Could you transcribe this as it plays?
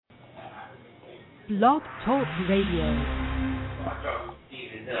Blog Talk Radio. We were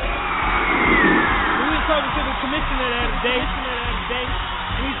talking to the commissioner the other day.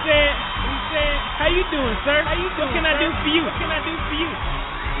 We said, how you doing, sir? What can I do for you?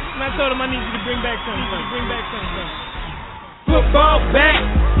 And I told him I need you to bring back something. Football back.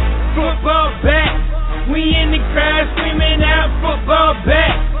 We in the crowd screaming out, football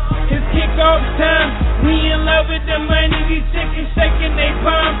back. It's kickoff time. We in love with the money. These chickens shaking they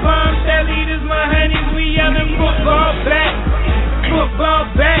pom-poms. That leaders, my honeys. We yelling football back.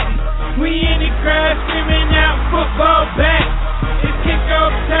 We in the crowd screaming out, football back. It's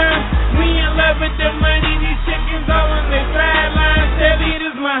kickoff time. We in love with the money. These chickens all on their sidelines. That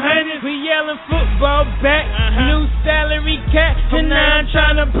leaders, my honeys. We yelling football back. New salary cap. And now I'm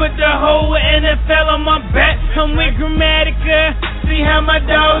trying to put the whole NFL on my back. I'm with Grammatica. See how my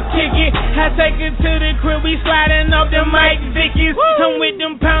dogs kick it. I take it to the crib. We sliding off the Mike Vickies. I'm with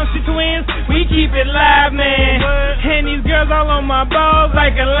them Pouncy twins. We keep it live, man. And these girls all on my balls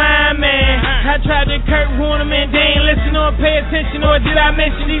like a lineman. I tried to Kurt Warnerman. They ain't listen or pay attention. Or did I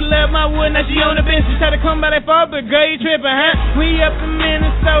mention he love my wood? Now she on the bench. She try to come by that fall, but girl, you tripping, huh? We up in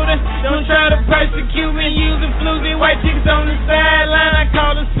Minnesota. Don't try to persecute me. Using floozy. White chicks on the sideline. I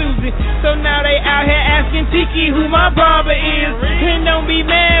call her Susie. So now they out here asking Tiki who my barber is. And don't be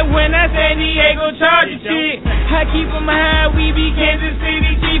mad when I say Diego Charger shit. I keep them high. We be Kansas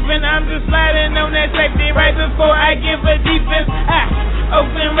City Chief. And I'm just sliding on that safety right before I give a defense.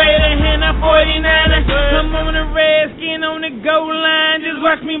 Open Raider and I'm 49er. I'm on the Redskin on the goal line. Just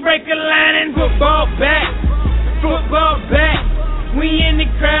watch me break a line and football back. We in the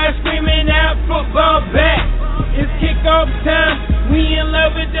crowd screaming out football back. It's kickoff time. We in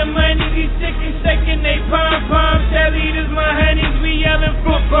love with the money. These chickens shaking they pom-poms. That leaders, my honeys. We yelling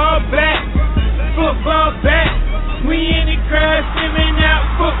football back. We in the crowd screaming out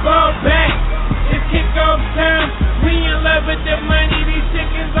football back. It's kickoff time. We in love with the money. These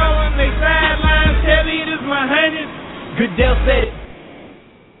chickens all on their sidelines. That leaders, my honeys. Goodell said it.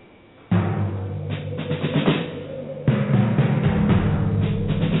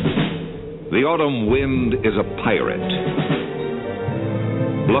 The autumn wind is a pirate,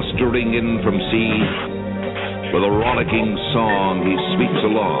 blustering in from sea. With a rollicking song he sweeps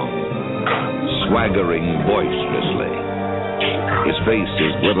along, swaggering boisterously. His face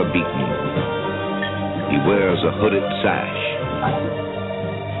is weather-beaten. He wears a hooded sash,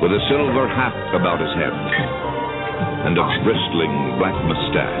 with a silver hat about his head, and a bristling black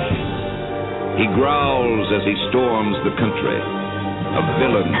mustache. He growls as he storms the country, a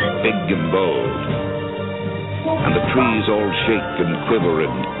villain big and bold, and the trees all shake and quiver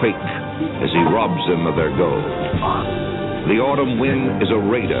and quake as he robs them of their gold. The autumn wind is a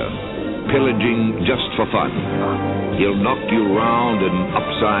raider, pillaging just for fun. He'll knock you round and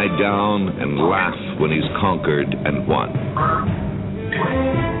upside down and laugh when he's conquered and won.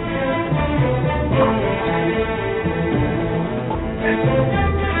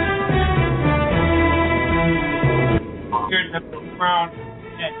 Here's the brown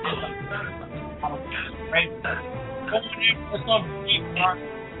that is a right there. What's up, deep dark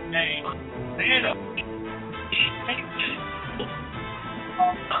name? Santa.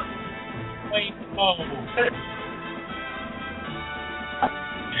 Wait, oh.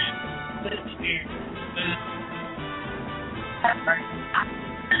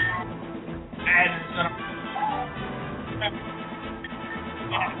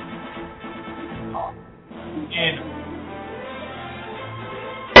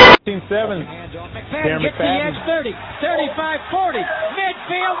 McFadden gets the edge, 30, 35, 40.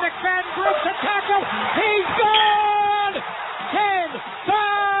 Midfield, McFadden breaks the tackle. He's gone! 10,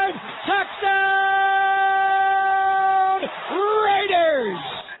 5, touchdown! Raiders!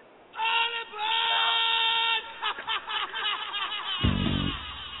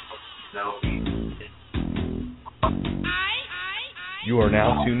 You are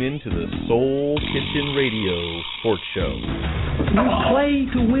now tuned in to the Soul Kitchen Radio Sports Show. You play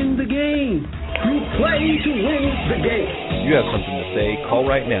to win the game. You play to win the game. You have something to say, call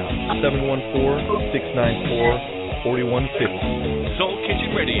right now. 714-694-4150. Soul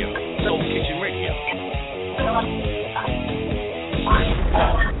Kitchen Radio. Soul Kitchen Radio.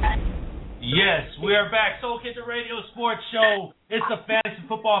 Yes, we are back. Soul Kitchen Radio Sports Show. It's the Fantasy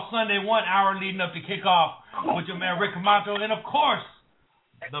Football Sunday, 1 hour leading up to kickoff with your man Rick Amato and, of course,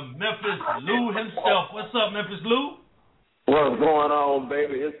 the Memphis Lou himself. What's up, Memphis Lou? What's going on,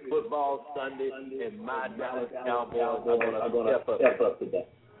 baby? It's Football Sunday, and my Dallas Cowboys are going to step up today.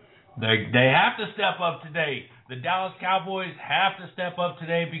 They have to step up today. The Dallas Cowboys have to step up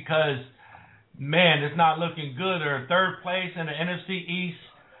today because, man, it's not looking good. They're in third place in the NFC East.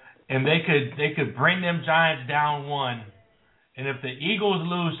 and they could bring them Giants down 1. And if the Eagles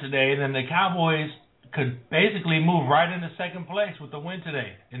lose today, then the Cowboys could basically move right into second place with the win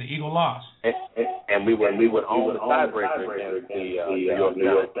today, and the Eagle loss. And we would own the tiebreaker against the New York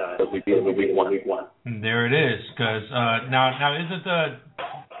Giants because we beat them in week 1. And there it is. Because now isn't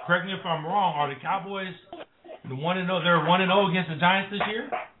correct me if I'm wrong, are the Cowboys the 1-0? They're 1-0 against the Giants this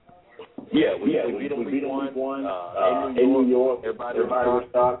year? Yeah, we beat them week 1 in New York. Everybody was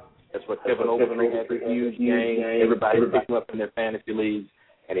shocked. That's what Kevin Ogletree had a huge game. Everybody picked him up in their fantasy leagues,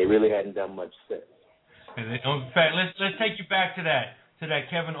 and they really hadn't done much since. And in fact, let's take you back to that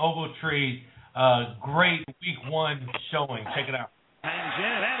Kevin Ogletree great week 1 showing. Check it out. Hangs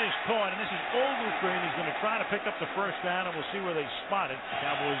in, and that is caught, and this is Ogletree, and he's going to try to pick up the first down, and we'll see where they spot it.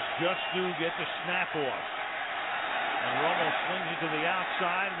 Cowboys just do get the snap off. And Romo slings it to the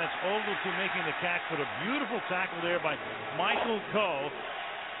outside, and that's Ogletree making the catch, but a beautiful tackle there by Michael Coe.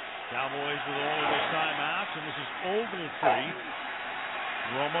 Cowboys with all of their timeouts, and this is Ogletree.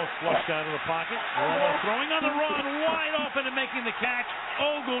 Romo flushed out of the pocket. Romo throwing on the run, wide open and making the catch.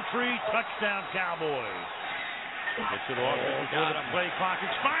 Ogletree, touchdown Cowboys. Gets it off before the play clock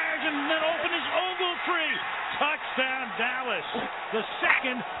expires, and then open is Ogletree. Touchdown Dallas. The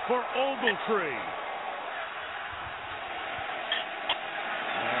second for Ogletree.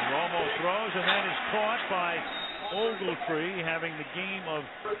 And Romo throws, and that is caught by Ogletree, having the game of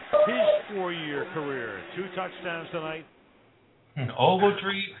his 4-year career. 2 touchdowns tonight.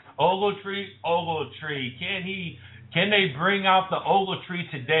 Ogletree. Can they bring out the Ogletree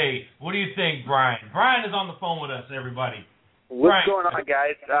today? What do you think, Brian? Brian is on the phone with us, everybody. What's going on,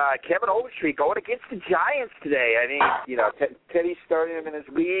 guys? Kevin Ogletree going against the Giants today. I mean, Teddy's starting him in his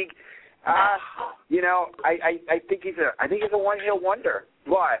league. I think he's a one-hit wonder,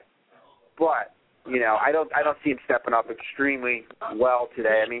 but I don't see him stepping up extremely well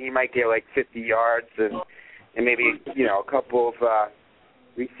today. I mean, he might get like 50 yards and maybe a couple of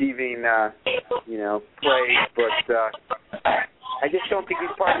receiving plays, but I just don't think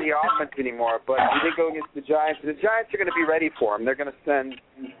he's part of the offense anymore. But he did go against the Giants. The Giants are going to be ready for him. They're going to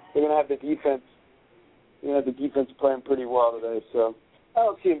have the defense. The defense playing pretty well today. So I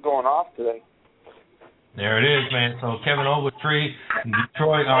don't see him going off today. There it is, man. So Kevin Ogletree,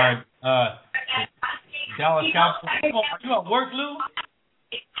 Detroit, Dallas Cowboys. Are you at work, Lou?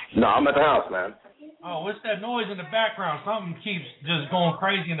 No, I'm at the house, man. Oh, what's that noise in the background? Something keeps just going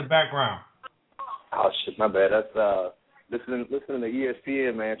crazy in the background. Oh shit, my bad. That's listening to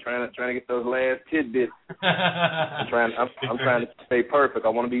ESPN, man. Trying to get those last tidbits. I'm trying to stay perfect. I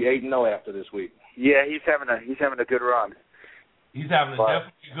want to be 8-0 after this week. Yeah, he's having a good run. He's having a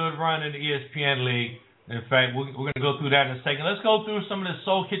definitely good run in the ESPN league. In fact, we're going to go through that in a second. Let's go through some of the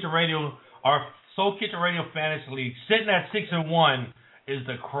Soul Kitchen Radio, our Soul Kitchen Radio Fantasy League. Sitting at 6-1 is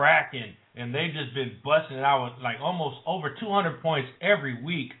the Kraken, and they've just been busting it out with like almost over 200 points every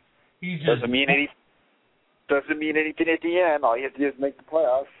week. Doesn't mean anything at the end. All you have to do is make the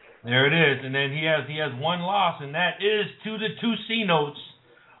playoffs. There it is, and then he has one loss, and that is to the 2 C notes,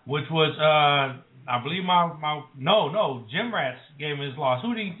 which was I believe Jim Rats gave him his loss.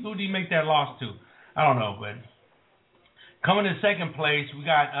 Who did he make that loss to? I don't know, but coming in second place, we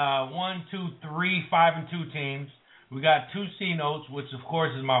got 1, 2, 3, 5 and 2 teams. We got 2 C notes, which of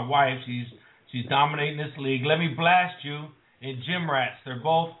course is my wife. She's dominating this league. Let me blast you and Jim Rats. They're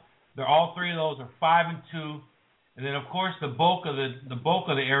all 3 of those are 5 and 2, and then of course the bulk of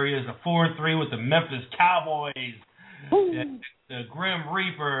the area is a 4 and 3 with the Memphis Cowboys, the Grim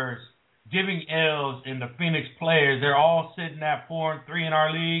Reapers, Giving L's, and the Phoenix Players. They're all sitting at 4 and 3 in our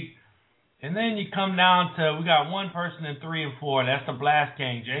league. And then you come down to, we got one person in 3 and 4. That's the Blast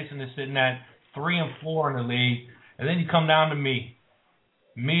King. Jason is sitting at 3 and 4 in the league. And then you come down to me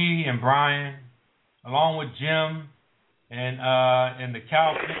and Brian, along with Jim and the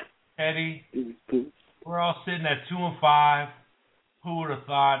Cow Eddie. We're all sitting at 2 and 5. Who would have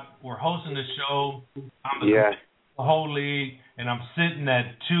thought? We're hosting the show. I'm the whole league, and I'm sitting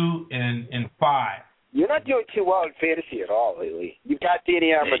at 2 and 5. You're not doing too well in fantasy at all lately. You've got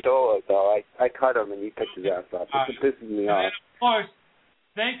Danny Amendola, though. I cut him, and you picked his ass up. It pisses me off. Of course,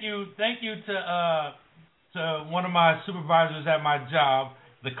 thank you to one of my supervisors at my job,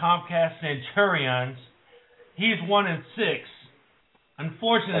 the Comcast Centurions. He's 1 and 6.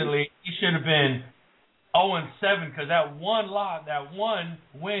 Unfortunately, he should have been 0 and 7 because that one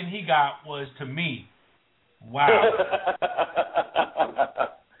win he got was to me. Wow.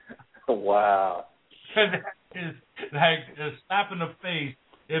 Wow. That is like a slap in the face,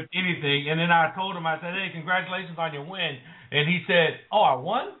 if anything. And then I told him, I said, hey, congratulations on your win. And he said, oh, I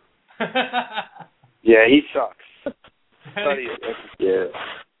won? Yeah, he sucks. Yeah.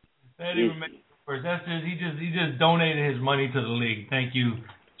 That didn't even make it worse. That's just he just donated his money to the league. Thank you,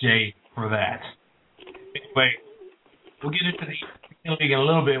 Jay, for that. Anyway, we'll get into the ESPN league in a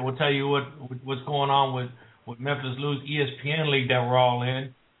little bit. We'll tell you what's going on with Memphis Lou's ESPN league that we're all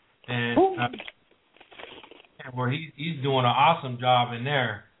in, and where he's doing an awesome job in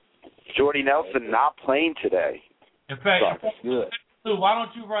there. Jordy Nelson not playing today. In fact, good. Lou, why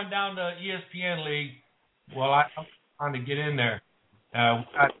don't you run down the ESPN league while I'm trying to get in there? I'll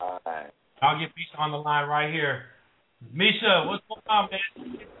get Misha on the line right here. Misha, what's going on, man?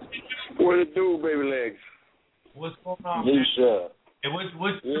 What it do, baby legs? What's going on, Misha. Hey,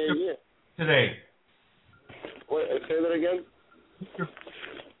 what's today? What, say that again?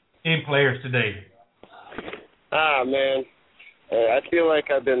 Team players today. Man. I feel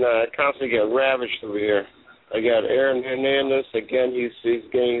like I've been constantly getting ravaged over here. I got Aaron Hernandez. Again, he's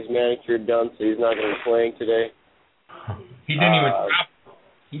getting his manicure done, so he's not going to be playing today. He didn't even travel.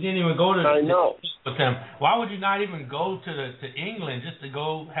 He didn't even go to. I know. With them. Why would you not even go to England just to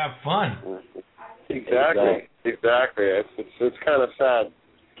go have fun? Exactly. It's kind of sad.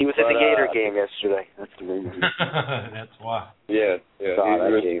 He was at the Gator game yesterday. That's the reason. That's why. Yeah. He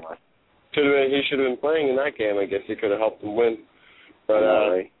should have been playing in that game. I guess he could have helped them win. But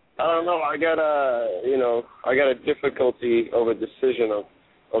I don't know. I got a difficulty over decision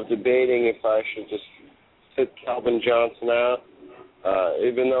of debating if I should just sit Calvin Johnson out.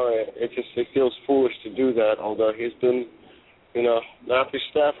 Even though it feels foolish to do that. Although he's been, Matthew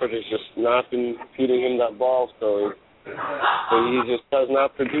Stafford has just not been feeding him that ball, so he just has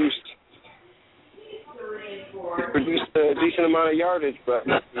not produced. He's produced a decent amount of yardage, but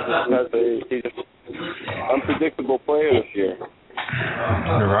he's an unpredictable player this year.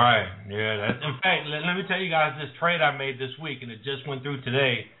 Right. Yeah. In fact, let me tell you guys this trade I made this week, and it just went through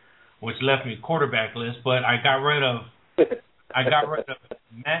today, which left me quarterbackless. But I got rid of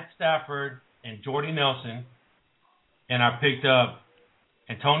Matt Stafford and Jordy Nelson, and I picked up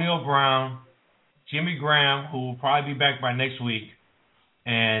Antonio Brown, Jimmy Graham, who will probably be back by next week,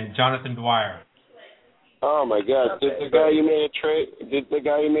 and Jonathan Dwyer. Oh my God! Did the guy you made a trade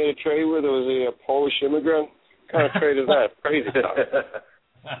with, or was he a Polish immigrant? What kind of trade is that? Crazy stuff.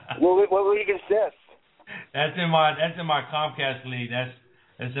 What league is this? That's in my Comcast league. That's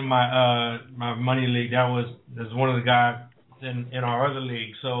in my money league. That's one of the guys in our other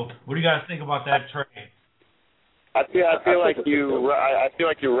league. So what do you guys think about that trade? I feel like you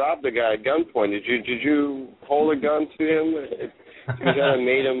robbed the guy at gunpoint. Did you hold a gun to him? You kind of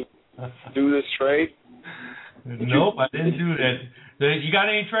made him do this trade? Nope, I didn't do that. You got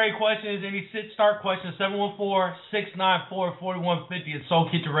any trade questions, any start questions, 714-694-4150 at Soul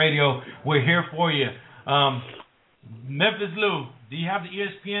Kitchen Radio. We're here for you. Memphis Lou, do you have the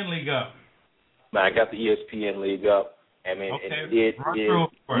ESPN League up? Man, I got the ESPN League up. I mean, okay. It is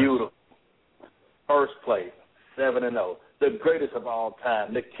beautiful. First place, 7-0. The greatest of all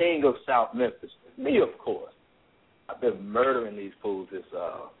time, the king of South Memphis. Me, of course. I've been murdering these fools this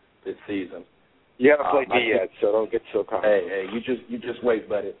season. You haven't played me yet, so don't get so confident. Hey, you just wait,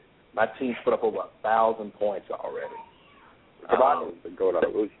 buddy. My team's put up over 1,000 points already. Go down a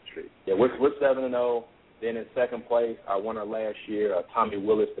losing streak. Yeah, we're 7-0. Then in second place, our winner last year, Tommy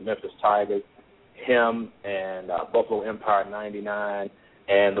Willis, the Memphis Tigers, him and Buffalo Empire 99,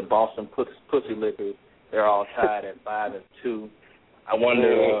 and the Boston Pussy Lickers. They're all tied at 5-2. I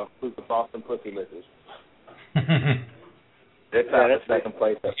wonder who's the Boston Pussy Lickers. They're tied at second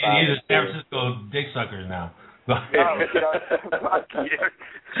place at 5-2. He's a San Francisco dick suckers now. Fuck you.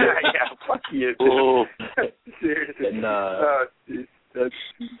 Yeah, fuck you. Seriously.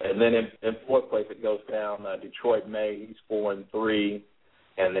 And then in fourth place it goes down Detroit May. He's 4-3,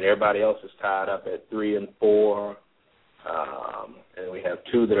 and then everybody else is tied up at 3-4. And we have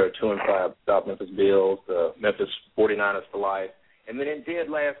two that are 2-5. South Memphis Bills, the Memphis 49ers for life, and then in dead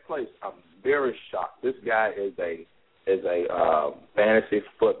last place, I'm very shocked. This guy is a fantasy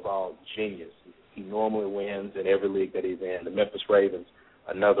football genius. He normally wins in every league that he's in. The Memphis Ravens,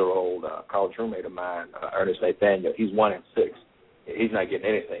 another old college roommate of mine, Ernest Nathaniel. He's 1-6. He's not getting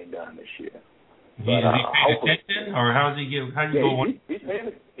anything done this year. He's paying attention, or how do you go? He's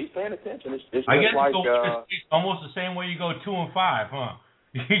paying attention. It's I guess like it's almost the same way you go 2-5, huh?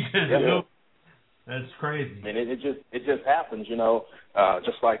 You just do. That's crazy. And it just happens,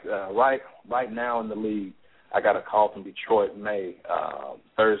 just like right now in the league. I got a call from Detroit May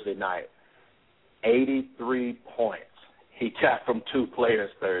Thursday night. 83 points he got from two players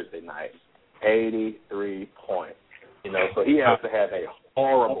Thursday night. 83 points. So he has to have a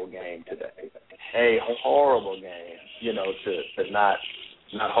horrible game today. A horrible game, to not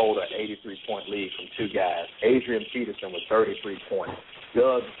hold an 83-point lead from two guys. Adrian Peterson with 33 points.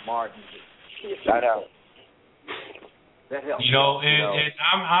 Doug Martin. I know. That helps. And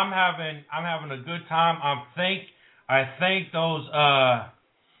I'm having a good time. I thank those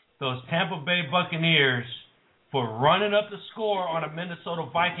Tampa Bay Buccaneers for running up the score on the Minnesota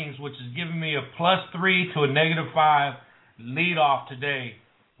Vikings, which is giving me a +3 to a -5 lead off today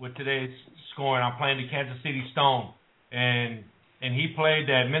with today's scoring. I'm playing the Kansas City Stone, and he played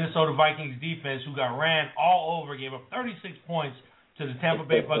that Minnesota Vikings defense who got ran all over, gave up 36 points to the Tampa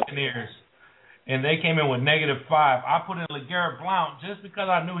Bay Buccaneers, and they came in with -5. I put in LeGarrette Blount just because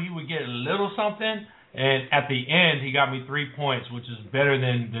I knew he would get a little something, and at the end he got me 3 points, which is better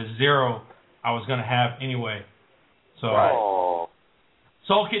than the 0 I was going to have anyway. So, right.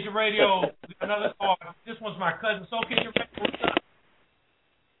 Soul Kitchen Radio, another call. This one's my cousin. Soul Kitchen Radio, what's up?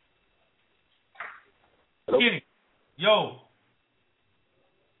 Hello? Kitty. Yo.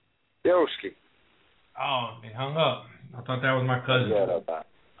 Yoski. Oh, they hung up. I thought that was my cousin.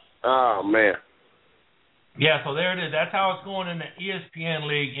 Oh, man. Yeah, so there it is. That's how it's going in the ESPN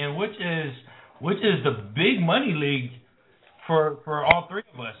League, and which is the big money league for all three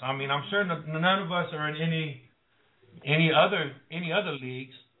of us. I mean, I'm sure none of us are in any other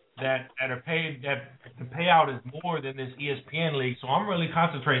leagues that are paid, that the payout is more than this ESPN league. So I'm really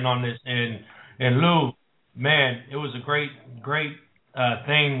concentrating on this. And Lou, man, it was a great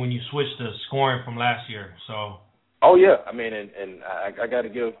thing when you switched to scoring from last year. So. Oh yeah, I mean, and I got to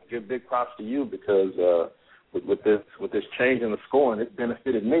give big props to you because with this change in the scoring, it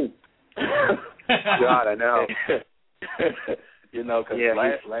benefited me. God, I know. Because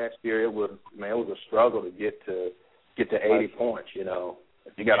last year it was a struggle to get to 80 points.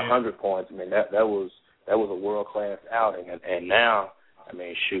 If you got 100 points, I mean that was a world class outing, and now, I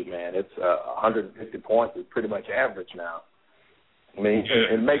mean, shoot, man, it's 150 points is pretty much average now. I mean,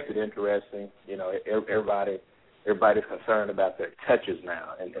 it makes it interesting. Everybody's concerned about their touches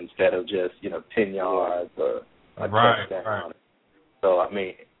now, and instead of just 10 yards or a touchdown. Right. So I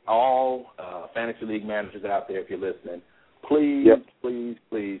mean, all fantasy league managers out there, if you're listening, please,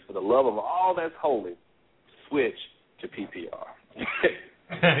 please, for the love of all that's holy, switch to PPR.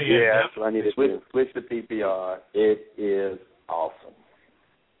 Yeah, that's what I need to do. Switch to PPR. It is awesome.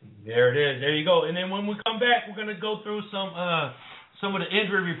 There it is. There you go. And then when we come back, we're going to go through some of the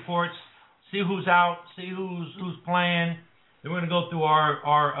injury reports, see who's out, see who's playing. Then we're going to go through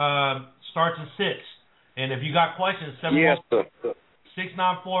our starts and sits. And if you got questions,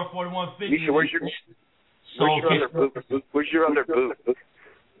 694-4150. Misha, where's your other boot? Where's your other boot?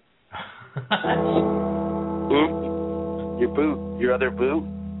 Your boot. Your other boot?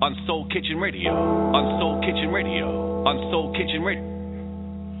 On Soul Kitchen Radio. On Soul Kitchen Radio. On Soul Kitchen Radio.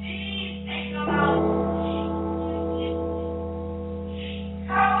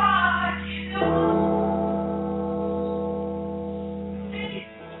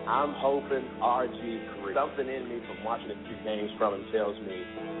 I'm hoping RG3. Something in me from watching a few games from him tells me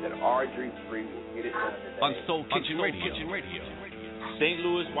that RG3 will get it done today. On Soul Kitchen Radio. St.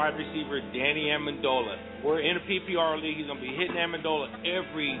 Louis wide receiver Danny Amendola. We're in a PPR league. He's going to be hitting Amendola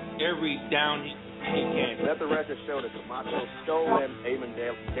every down he can. Let the record show that Camacho stole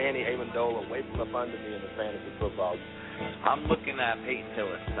Danny Amendola away from up under me in the fantasy football. I'm looking at Peyton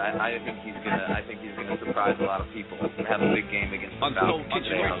Hillis. I think he's gonna surprise a lot of people and have a big game against the Falcons. On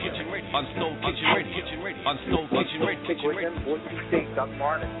Soul Kitchen Radio. On Soul Kitchen Radio. What do you think, Doug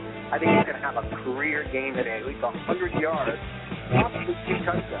Martin? I think he's gonna have a career game today, at least 100 yards, possibly 2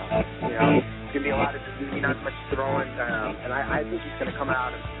 touchdowns. It's gonna be a lot of not much throwing, and I think he's gonna come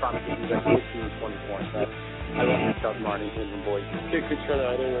out and probably give you like 15, 20 points. I love this Doug Martin, Cleveland boys. Kick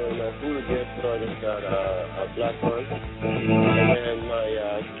returner, I don't really know who to get, so I just got a black one. And then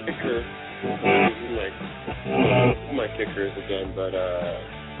my kicker, my kicker is again, but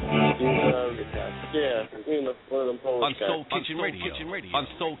one of them Polish guys. On Soul Kitchen Radio. On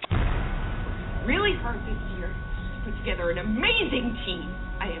Soul. Really hard this year to put together an amazing team.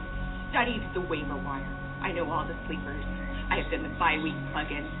 I have studied the waiver wire. I know all the sleepers. I have done the bye-week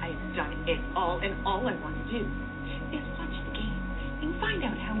plug-in. I have done it all, and all I want to do is watch the game and find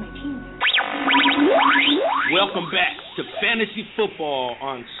out how my team does. Welcome back to Fantasy Football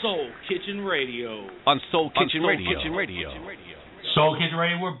on Soul Kitchen Radio. On Soul Kitchen Radio. Soul Kitchen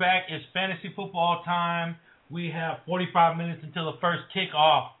Radio, we're back. It's fantasy football time. We have 45 minutes until the first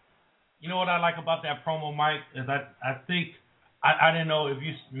kickoff. You know what I like about that promo, Mike, is I think I didn't know if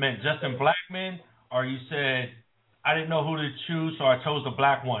you meant Justin Blackman or you said I didn't know who to choose, so I chose the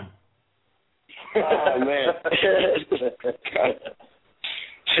black one. Oh, man.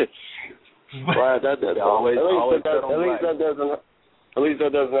 Wow, that always that doesn't At least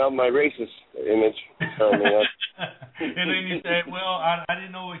that doesn't have my racist image showing me up. And then you said, well, I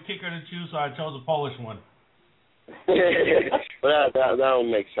didn't know what kicker to choose, so I chose a Polish one. Well, that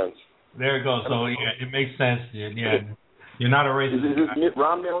would make sense. There you go. So, yeah, it makes sense. Yeah, you're not a racist. Is this Mitt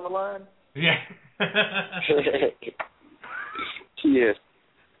Romney on the line? Yeah. Yes.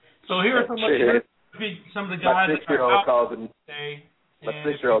 So here are some of the guys my 6-year-old calls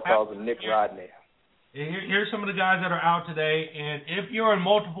him Nick Rodney. Here's some of the guys that are out today, and if you're in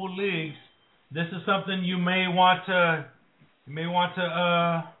multiple leagues, this is something you may want to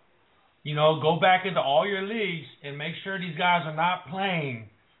go back into all your leagues and make sure these guys are not playing.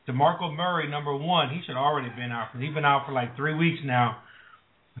 DeMarco Murray, number 1, he should already been out because he's been out for like 3 weeks now.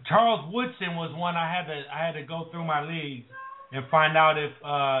 Charles Woodson was one I had to go through my league and find out if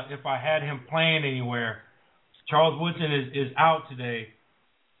I had him playing anywhere. Charles Woodson is out today.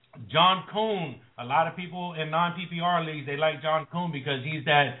 John Kuhn, a lot of people in non-PPR leagues, they like John Kuhn because he's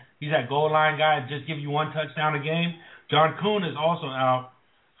that goal line guy that just give you 1 touchdown a game. John Kuhn is also out.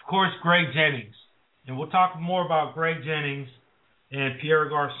 Of course, Greg Jennings. And we'll talk more about Greg Jennings and Pierre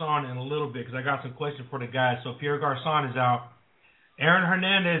Garçon in a little bit because I got some questions for the guys. So Pierre Garçon is out. Aaron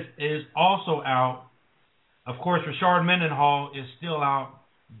Hernandez is also out. Of course, Rashard Mendenhall is still out.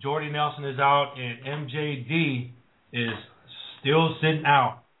 Jordy Nelson is out. And MJD is still sitting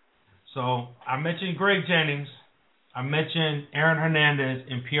out. So I mentioned Greg Jennings. I mentioned Aaron Hernandez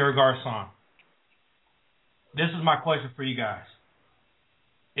and Pierre Garçon. This is my question for you guys.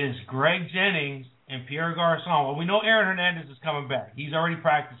 Is Greg Jennings and Pierre Garçon, well, we know Aaron Hernandez is coming back. He's already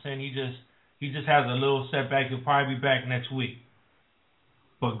practicing. He just has a little setback. He'll probably be back next week.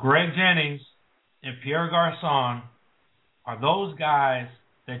 But Greg Jennings and Pierre Garçon are those guys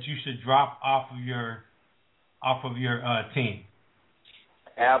that you should drop off of your team.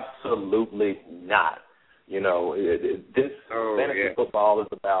 Absolutely not. This fantasy football is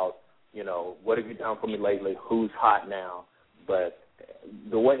about, what have you done for me lately? Who's hot now? But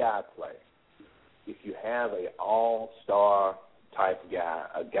the way I play, if you have an all-star type guy,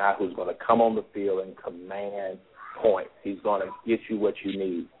 a guy who's going to come on the field and command points, he's going to get you what you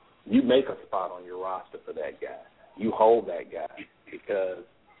need. You make a spot on your roster for that guy. You hold that guy because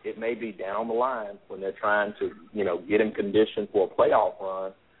it may be down the line when they're trying to, get him conditioned for a playoff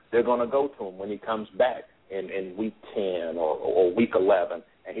run. They're going to go to him when he comes back in week 10 or week 11,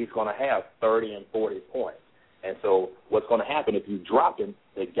 and he's going to have 30 and 40 points. And so what's going to happen if you drop him,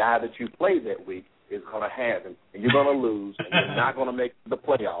 the guy that you played that week is going to have him, and you're going to lose, and you're not going to make the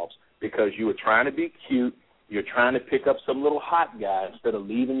playoffs because you were trying to be cute. You're trying to pick up some little hot guy instead of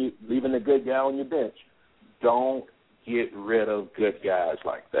leaving the good guy on your bench. Don't get rid of good guys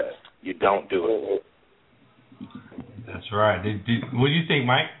like that. You don't do it. That's right. What do you think,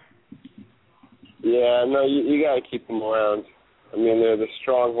 Mike? Yeah, no, you got to keep them around. I mean, they're the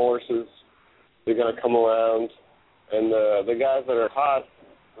strong horses. They're going to come around. And the guys that are hot,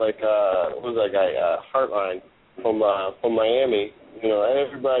 like, what was that guy, Hartline from Miami,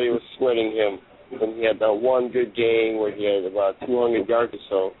 everybody was sweating him. And he had that one good game where he had about 200 yards or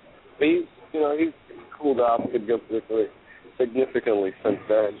so. But he's cooled off significantly since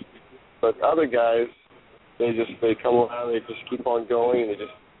then. But other guys, they come around, they just keep on going, and they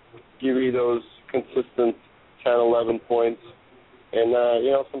just give you those consistent 10, 11 points. And,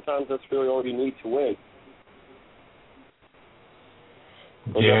 sometimes that's really all you need to win.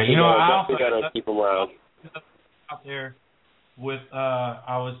 Yeah, I also got to keep them around. Out there with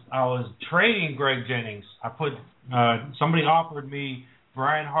I was trading Greg Jennings. I put somebody offered me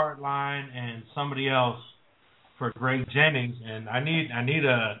Brian Hartline and somebody else for Greg Jennings, and I need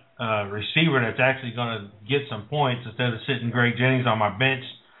a receiver that's actually going to get some points instead of sitting Greg Jennings on my bench.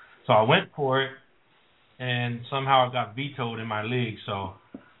 So I went for it, and somehow it got vetoed in my league. So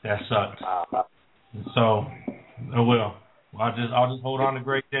that sucked. So I'll just hold on to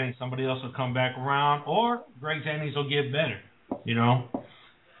Greg Jennings. Somebody else will come back around, or Greg Jennings will get better.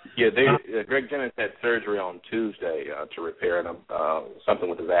 Yeah, Greg Jennings had surgery on Tuesday to repair something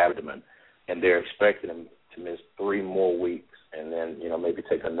with his abdomen, and they're expecting him to miss 3 more weeks, and then maybe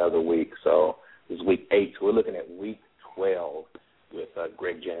take another week. So this is week 8. So we're looking at week 12 with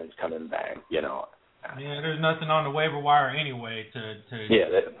Greg Jennings coming back. Yeah, there's nothing on the waiver wire anyway to. Yeah,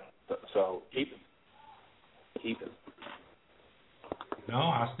 so keep him. No,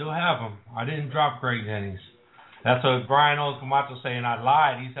 I still have him. I didn't drop Greg Jennings. That's what Brian Oscamato saying. I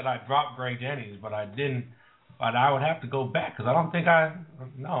lied. He said I dropped Greg Jennings, but I didn't. But I would have to go back because I don't think I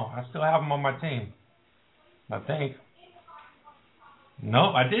still have him on my team. I think.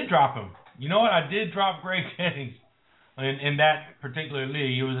 No, I did drop him. You know what? I did drop Greg Jennings in that particular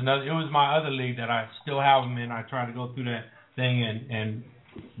league. It was my other league that I still have him in. I tried to go through thing, and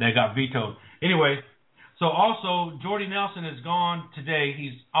that got vetoed. Anyway, so also Jordy Nelson is gone today.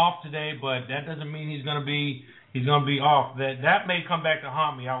 He's off today, but that doesn't mean he's gonna be off. That may come back to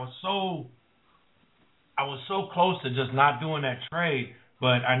haunt me. I was so close to just not doing that trade,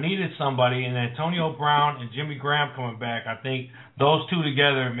 but I needed somebody, and Antonio Brown and Jimmy Graham coming back. I think those two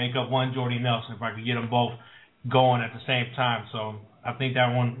together make up one Jordy Nelson if I could get them both going at the same time. So I think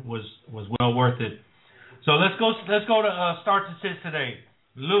that one was well worth it. So let's go to start to sit today.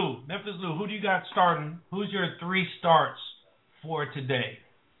 Memphis Lou, who do you got starting? Who's your 3 starts for today?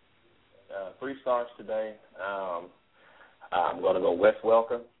 3 starts today. I'm going to go Wes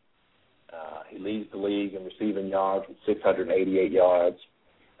Welker. He leads the league in receiving yards with 688 yards.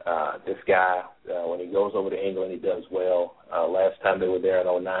 This guy, when he goes over to England, he does well. Last time they were there in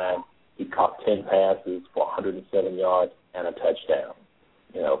 2009, he caught 10 passes for 107 yards and a touchdown.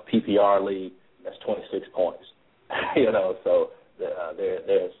 PPR league, that's 26 points. So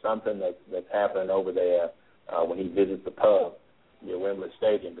there's something that's happening over there when he visits the pub near Wembley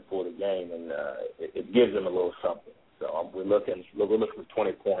Stadium before the game, and it gives him a little something. So we're looking for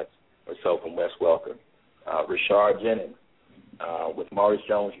 20 points or so from Wes Welker. Rashard Jennings, with Maurice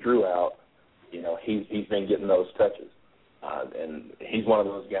Jones-Drew out, he's been getting those touches. And he's one of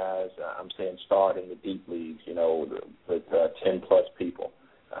those guys I'm saying start in the deep leagues, with 10-plus people.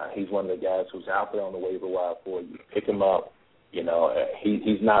 He's one of the guys who's out there on the waiver wire for you. Pick him up.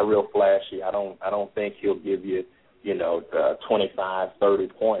 He's not real flashy. I don't think he'll give you, 25, 30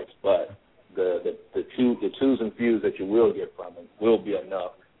 points, but the twos and fews that you will get from him will be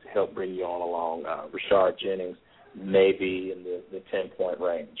enough to help bring you on along. Rashard Jennings may be in the 10-point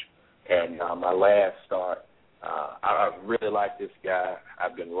range. And my last start, I really like this guy.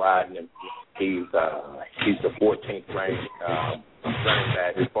 I've been riding him. He's the 14th ranked running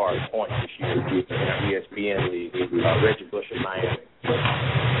back as far as points this year in the ESPN league. Reggie Bush of Miami.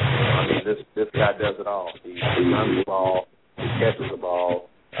 I mean, this guy does it all. He runs the ball, he catches the ball.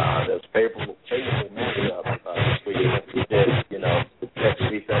 There's favorable matchup this week against the Jets. The Jets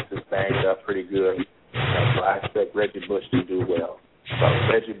defense is banged up pretty good. So I expect Reggie Bush to do well. So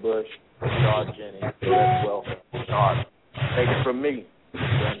Reggie Bush, Rashard Jennings, Wes Welker, Sharp. Take it from me,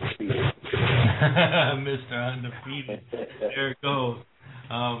 Mr. Undefeated. Mr. Undefeated. There it goes.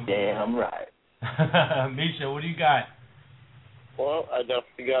 Damn right. Misha, what do you got? Well, I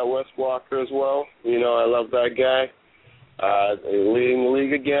definitely got Wes Walker as well. I love that guy. Leading the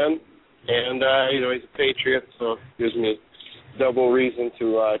league again. And, he's a Patriot, so it gives me double reason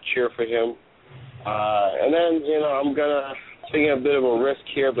to cheer for him. And then, I'm going to take a bit of a risk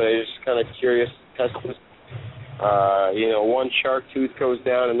here, but I'm just kind of curious to test this. One shark tooth goes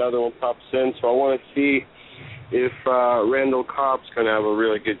down, another one pops in, so I want to see if Randall Cobb's going to have a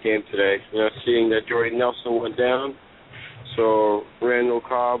really good game today. Seeing that Jordy Nelson went down, so Randall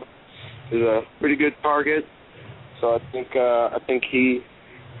Cobb is a pretty good target. So I think he's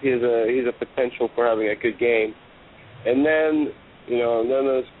a potential for having a good game. And then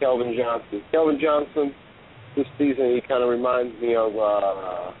there's Kelvin Johnson. Kelvin Johnson, this season, he kind of reminds me of,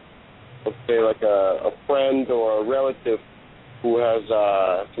 let's say, like a friend or a relative who has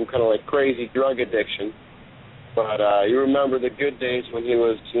some kind of like crazy drug addiction. But you remember the good days when he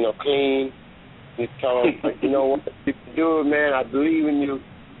was, clean. You tell him, like, what, you can do it, man. I believe in you.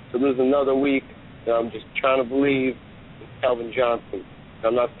 So there's another week. I'm just trying to believe in Kelvin Johnson.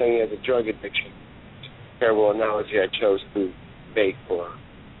 I'm not saying he has a drug addiction. It's a terrible analogy I chose to make for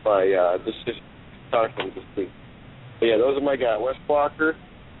my decision to talk to him this week. But yeah, those are my guys: Wes Walker,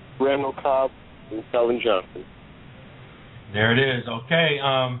 Randall Cobb, and Kelvin Johnson. There it is. Okay.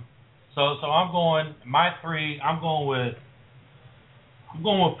 So I'm going my 3. I'm going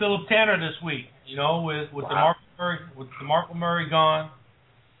with Philip Tanner this week. With DeMarco Murray gone,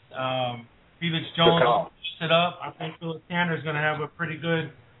 Felix Jones set up. I think Philip Tanner is going to have a pretty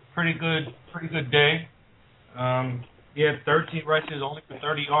good day. He had 13 rushes only for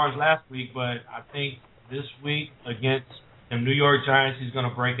 30 yards last week, but I think this week against the New York Giants, he's going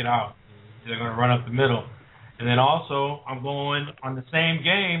to break it out. They're going to run up the middle. And then also, I'm going on the same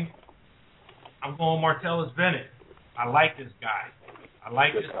game, I'm going Martellus Bennett. I like this guy. I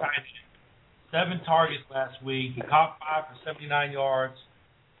like this tight end. 7 targets last week. He caught 5 for 79 yards.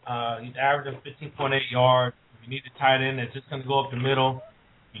 He's averaging 15.8 yards. If you need a tight end that's just going to go up the middle,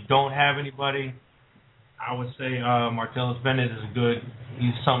 you don't have anybody, I would say Martellus Bennett is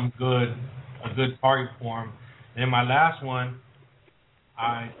he's something good, a good target for him. And then my last one,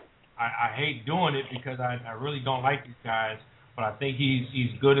 I hate doing it because I really don't like these guys, but I think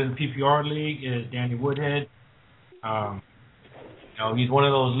he's good in the PPR league, is Danny Woodhead. He's one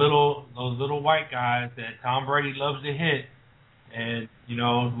of those little white guys that Tom Brady loves to hit, And,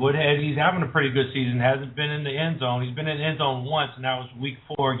 Woodhead, he's having a pretty good season. Hasn't been in the end zone. He's been in the end zone once, and that was week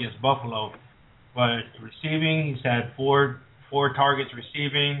 4 against Buffalo. But receiving, he's had four targets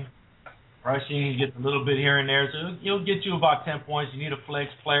receiving. Rushing, he gets a little bit here and there. So he'll get you about 10 points. You need a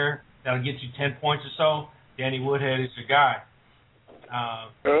flex player that'll get you 10 points or so. Danny Woodhead is your guy.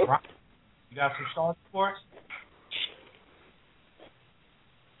 Brian, you got some stars for us?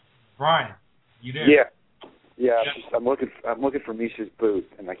 Brian, you there? Yeah. I'm looking for Misha's boot,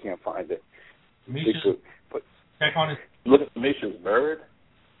 and I can't find it. Misha's boot. Check on his. Look at Misha's bird.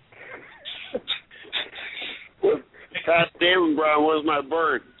 God damn, Brian, where's my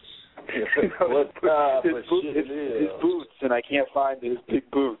bird? His boots, and I can't find his big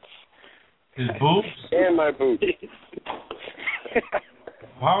boots. His boots? And my boots.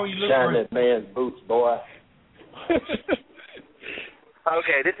 Why are you looking Shine that man's boots, boy.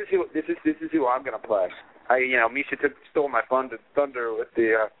 Okay, this is who I'm gonna play. Misha stole my thunder with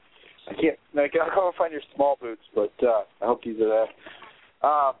the. I can't find your small boots, but I hope these are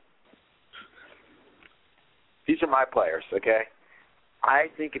there. These are my players, okay? I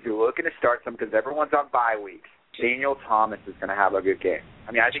think if you're looking to start some, because everyone's on bye weeks, Daniel Thomas is going to have a good game.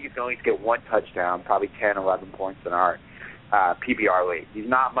 I think he's going to get 1 touchdown, probably 10, 11 points in our PBR league. He's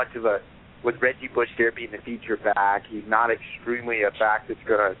not much of with Reggie Bush there being the feature back, he's not extremely a back that's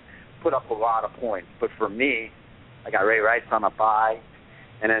going to put up a lot of points. But for me, I got Ray Rice on a bye.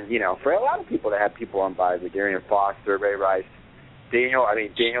 And then, for a lot of people that have people on buys, like Darian Foster, Ray Rice, Daniel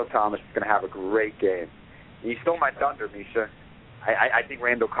Thomas is going to have a great game. And you stole my thunder, Misha. I think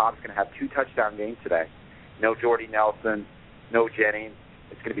Randall Cobb's going to have 2 touchdown games today. No Jordy Nelson, no Jennings.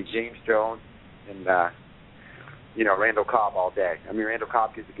 It's going to be James Jones and, Randall Cobb all day. Randall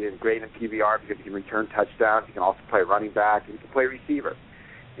Cobb is great in PBR because he can return touchdowns. He can also play running back, and he can play receiver.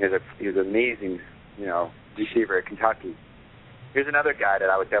 He's an amazing, receiver at Kentucky. Here's another guy that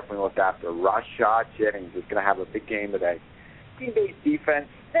I would definitely look after. Rashad Jennings is going to have a big game today. Green Bay's defense,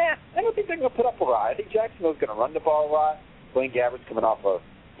 I don't think they're going to put up a lot. I think Jacksonville's going to run the ball a lot. Blaine Gabbert's coming off a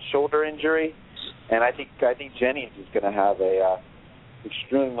shoulder injury, and I think Jennings is going to have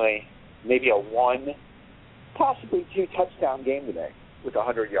extremely, maybe a 1, possibly 2 touchdown game today with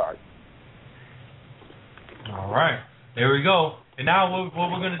 100 yards. All right, there we go. And now what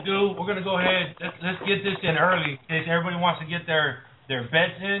we're going to do, we're going to go ahead. Let's get this in early in case everybody wants to get their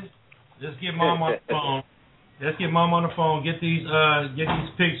bets in. Let's get Mom on the phone. Get these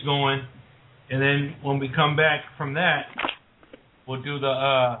picks going, and then when we come back from that, we'll do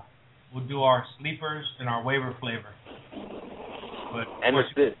our sleepers and our waiver flavor. But and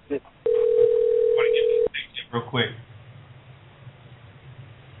what's this? I want to get these picks in real quick.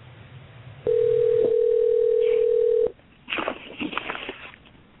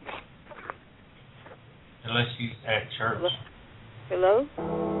 Unless she's at church. Hello?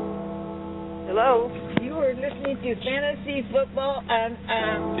 You are listening to Fantasy Football on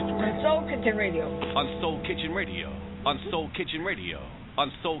Soul Kitchen Radio. On Soul Kitchen Radio. On Soul Kitchen Radio.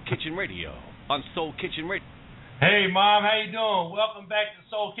 On Soul Kitchen Radio. On Soul Kitchen Radio. Hey, Mom, how you doing? Welcome back to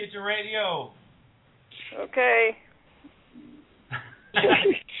Soul Kitchen Radio. Okay.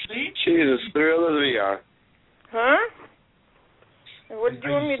 She's as thrilled as we are. Huh? What do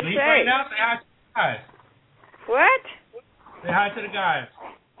you want me to say? Right now? Say hi to the guys. What? Say hi to the guys.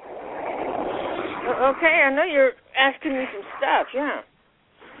 Okay, I know you're asking me some stuff, yeah.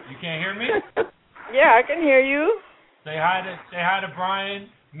 You can't hear me? Yeah, I can hear you. Say hi to Brian,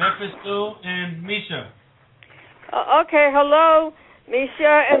 Memphis Lou, and Misha. Okay, hello,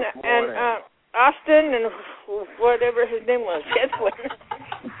 Misha and Austin and whatever his name was.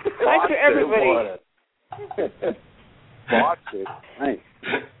 Hi to everybody. Austin. Nice.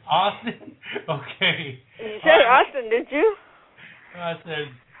 Austin? Okay. You said Austin, did you? I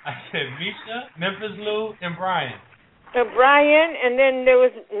said Misha, Memphis Lou, and Brian. Brian, and then there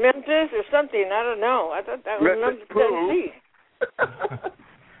was Memphis or something. I don't know. I thought that was Memphis, Tennessee.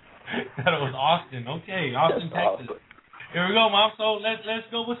 That was Austin. Okay, Austin, Texas. Here we go, Mom. So let's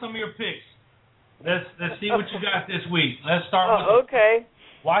go with some of your picks. Let's see what you got this week. Let's start with the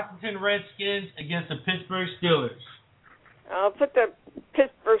Washington Redskins against the Pittsburgh Steelers. I'll put the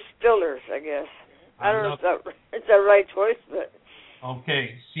Pittsburgh Steelers, I guess. I don't know if it's the right choice, but.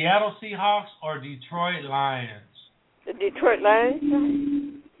 Okay, Seattle Seahawks or Detroit Lions? The Detroit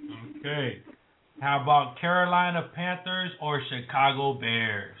Lions. Okay. How about Carolina Panthers or Chicago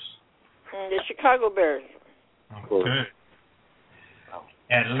Bears? The Chicago Bears. Okay.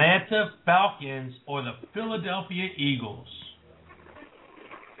 Atlanta Falcons or the Philadelphia Eagles?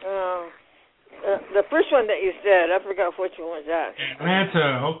 The first one that you said, I forgot which one was that.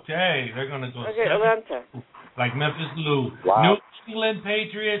 Atlanta. Okay, they're gonna go. Okay, Atlanta. like Memphis Lou. Wow. New England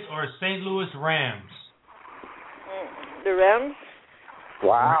Patriots or St. Louis Rams? The Rams.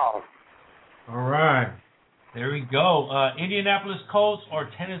 Wow. All right. There we go. Indianapolis Colts or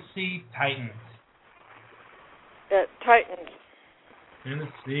Tennessee Titans? Titans.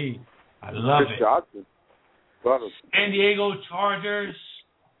 Tennessee. I love Chris it. Johnson. Love it. San Diego Chargers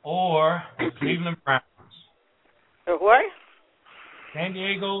or the Cleveland Browns? The what? San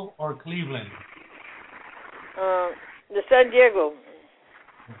Diego or Cleveland? The San Diego.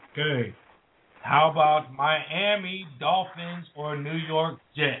 Okay. How about Miami Dolphins or New York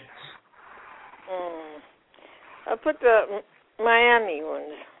Jets? I'll put the Miami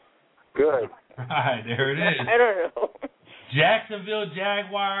ones. Good. Right, there it is. I don't know. Jacksonville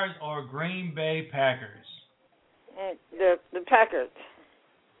Jaguars or Green Bay Packers? The Packers.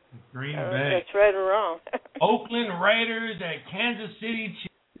 Green I don't know Bay. if that's right or wrong. Oakland Raiders at Kansas City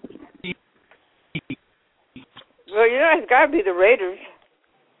Chiefs. Well, it's got to be the Raiders.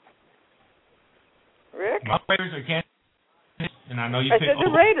 Rick? My Raiders are Kansas City, and I know you I picked said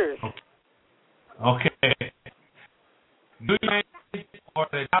the Raiders. Okay. New York or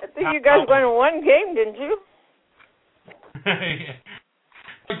the I think you guys won one game, didn't you?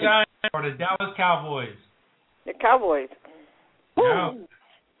 Giants or the Dallas Cowboys? The Cowboys. Yeah.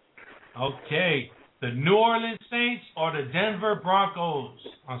 Okay. The New Orleans Saints or the Denver Broncos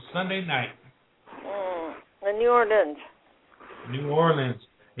on Sunday night? The New Orleans. New Orleans.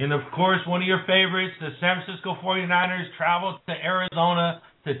 And, of course, one of your favorites, the San Francisco 49ers, travel to Arizona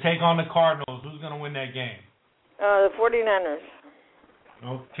to take on the Cardinals. Who's going to win that game? The 49ers.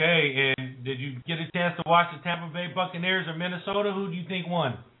 Okay. And did you get a chance to watch the Tampa Bay Buccaneers or Minnesota? Who do you think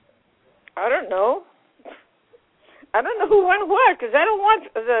won? I don't know. I don't know who won what, because I don't watch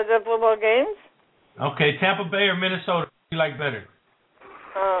the football games. Okay, Tampa Bay or Minnesota, who do you like better?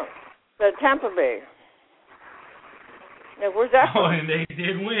 The Tampa Bay. Now, where's that Oh, from? and they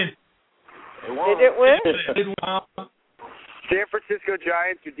did win. They won. They did win? They did win. San Francisco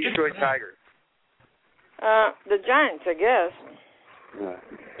Giants or Detroit Tigers? The Giants, I guess.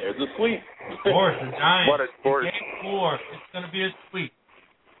 There's a sweep. Of course, the Giants. What a sport. Game 4. It's going to be a sweep.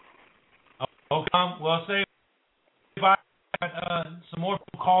 Okay, well, say bye. Some more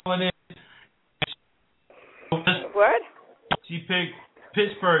people calling in. What? She picked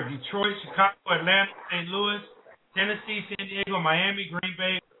Pittsburgh, Detroit, Chicago, Atlanta, St. Louis, Tennessee, San Diego, Miami, Green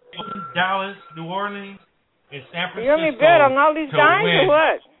Bay, Dallas, New Orleans, and San Francisco. You want me to bet on all these guys win. or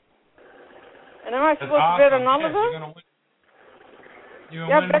what? And am I supposed to bet on all of them? You're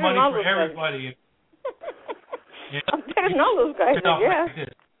going to win money for guys. everybody. I'm betting all those guys, I guess.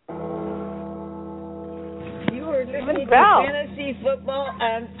 You are listening to Val. Fantasy Football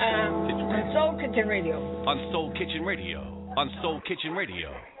on Soul Kitchen Radio. On Soul Kitchen Radio. On Soul Kitchen Radio.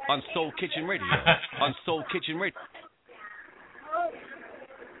 On Soul Kitchen Radio. On Soul Kitchen Radio.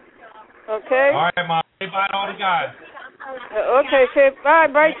 Okay. All right, Mom. Say bye to all the guys. Okay, say bye.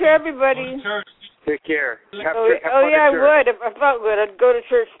 Bye to everybody. Take care. Have Oh fun yeah, at I church. would. If I felt good, I'd go to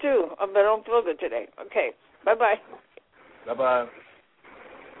church too. But I don't feel good today. Okay. Bye-bye. Bye-bye.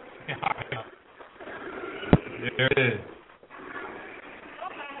 There it is.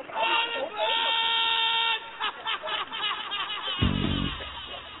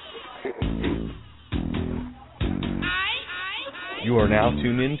 You are now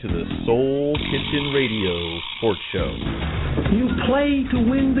tuned in to the Soul Kitchen Radio Sports Show. You play to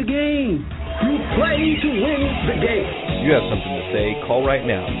win the game. You play to win the game. If you have something to say, call right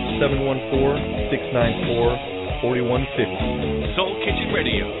now. 714-694-4150. Soul Kitchen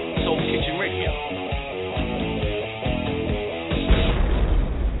Radio. Soul Kitchen Radio.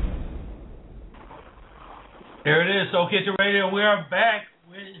 There it is, Soul Kitchen Radio. We are back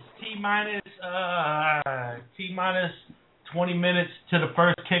with T-minus 20 minutes to the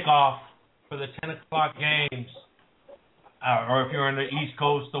first kickoff for the 10 o'clock games. Or if you're in the East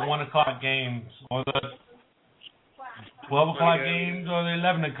Coast, the 1 o'clock games, or the 12 o'clock games, or the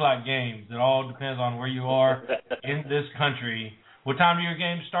 11 o'clock games. It all depends on where you are in this country. What time do your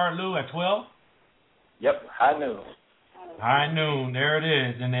games start, Lou? At 12? Yep, high noon. High noon, there it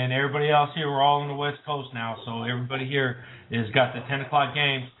is. And then everybody else here, we're all on the West Coast now, so everybody here has got the 10 o'clock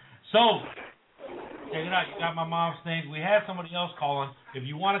games. So, check it out. You got my mom's thing. We had somebody else calling. If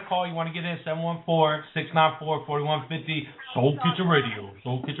you want to call, you want to get in, 714-694-4150. Soul Kitchen Radio.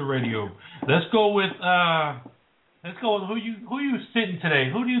 Soul Kitchen Radio. Let's go with who you sitting today.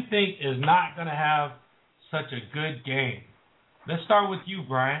 Who do you think is not going to have such a good game? Let's start with you,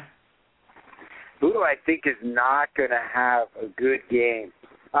 Brian. Who do I think is not going to have a good game?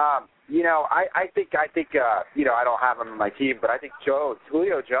 I think I don't have him on my team, but I think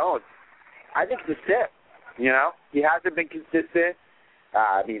Julio Jones. I think it's a sit. You know, he hasn't been consistent.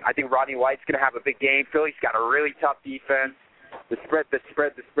 I think Rodney White's going to have a big game. Philly's got a really tough defense. The spread's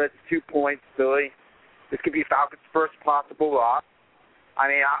 2 points, Philly. This could be Falcons' first possible loss. I'm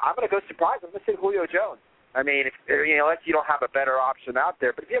going to go surprise. I'm going to say Julio Jones. Unless you don't have a better option out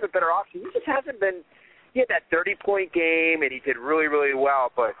there. But if you have a better option, he just hasn't been. He had that 30-point game, and he did really, really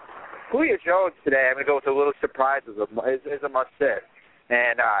well. But Julio Jones today, I'm going to go with a little surprise as a must-sit.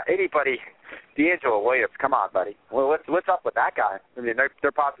 And D'Angelo Williams, come on, buddy. Well, what's up with that guy?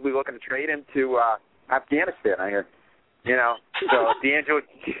 They're possibly looking to trade him to Afghanistan, I hear. So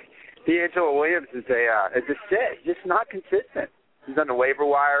D'Angelo Williams is a sit. He's just not consistent. He's on the waiver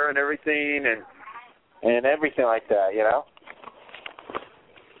wire and everything, and everything like that,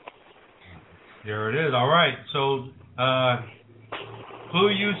 There it is. All right. So, who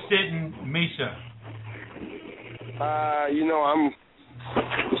are you sitting, Misha?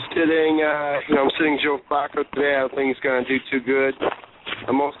 I'm sitting Joe Flacco today. I don't think he's going to do too good.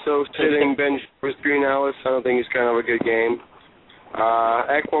 I'm also sitting Ben Green Ellis. I don't think he's going to have a good game.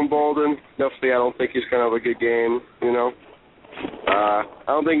 Equan Bolden, definitely I don't think he's going to have a good game, I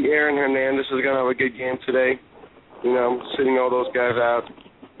don't think Aaron Hernandez is going to have a good game today. Sitting all those guys out.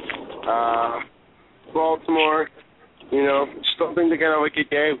 Baltimore, just don't think they're going to have a good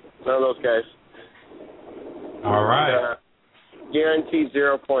game. None of those guys. All right. Guaranteed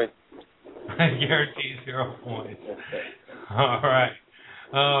 0 points. Guaranteed 0 points. All right.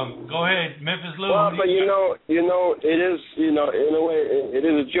 Go ahead, Memphis Lou. Well, but it is, in a way, it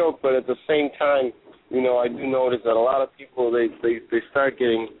is a joke, but at the same time, I do notice that a lot of people, they start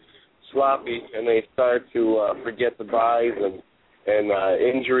getting sloppy and they start to forget the buys and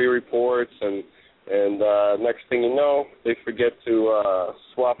injury reports and next thing you know, they forget to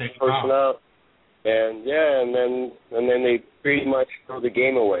swap the person out. And then they pretty much throw the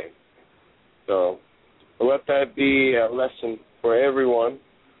game away. So let that be a lesson for everyone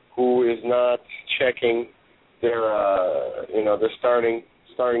who is not checking their starting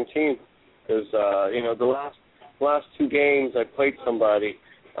team. Because the last 2 games I played somebody.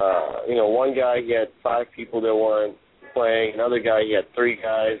 One guy he had 5 people that weren't playing. Another guy he had 3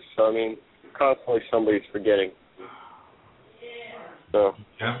 guys. So constantly somebody's forgetting. So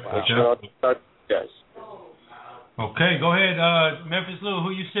start. Yes. Okay, go ahead, Memphis Lou.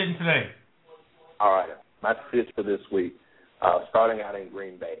 Who you sitting today? All right, my sits for this week, starting out in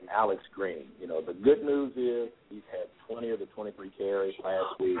Green Bay, Alex Green. The good news is he's had 20 of the 23 carries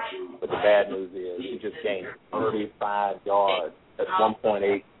last week, but the bad news is he just gained 35 yards. That's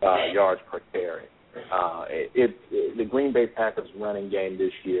 1.8 yards per carry. The Green Bay Packers running game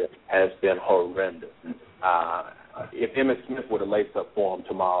this year has been horrendous. If Emmitt Smith were to lace up for him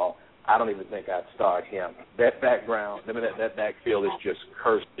tomorrow, I don't even think I'd start him. That backfield is just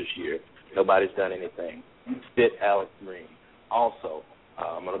cursed this year. Nobody's done anything. Sit Alex Green. Also,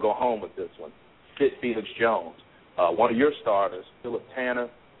 I'm going to go home with this one. Sit Felix Jones. One of your starters, Philip Tanner.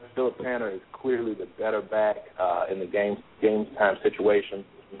 Philip Tanner is clearly the better back in the game time situation.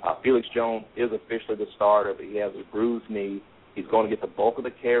 Felix Jones is officially the starter, but he has a bruised knee. He's going to get the bulk of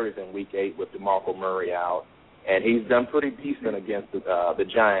the carries in Week 8 with DeMarco Murray out. And he's done pretty decent against the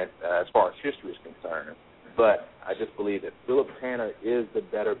Giants as far as history is concerned. But I just believe that Philip Tanner is the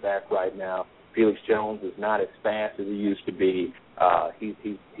better back right now. Felix Jones is not as fast as he used to be.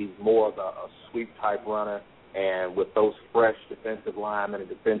 He's more of a sweep-type runner. And with those fresh defensive linemen and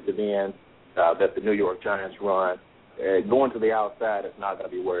defensive ends that the New York Giants run, going to the outside is not going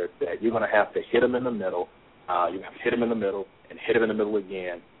to be where it's at. You're going to have to hit him in the middle. You have to hit him in the middle and hit him in the middle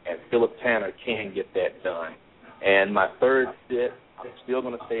again. And Philip Tanner can get that done. And my third sit, I'm still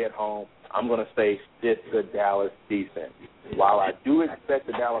going to stay at home. I'm going to say sit the Dallas defense. While I do expect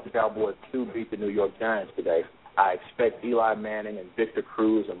the Dallas Cowboys to beat the New York Giants today, I expect Eli Manning and Victor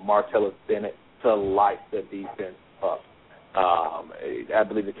Cruz and Martellus Bennett to light the defense up. I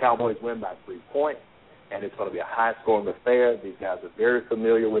believe the Cowboys win by 3 points, and it's going to be a high-scoring affair. These guys are very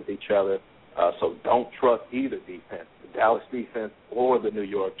familiar with each other, so don't trust either defense, the Dallas defense or the New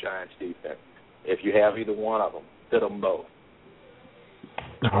York Giants defense. If you have either one of them, sit them both.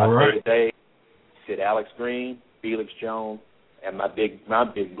 All right. Today, sit Alex Green, Felix Jones, and my big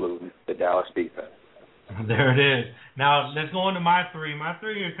blues, the Dallas defense. There it is. Now let's go into my 3. My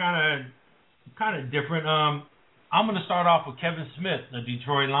 3 are kind of different. I'm going to start off with Kevin Smith, the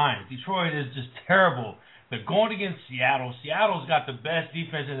Detroit Lions. Detroit is just terrible. They're going against Seattle. Seattle's got the best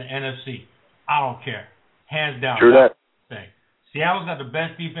defense in the NFC. I don't care, hands down. True that. Seattle's got the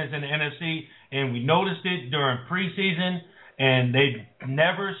best defense in the NFC, and we noticed it during preseason, and they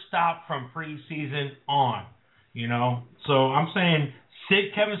never stopped from preseason on, So I'm saying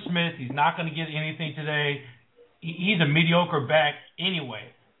Sit Kevin Smith. He's not going to get anything today. He's a mediocre back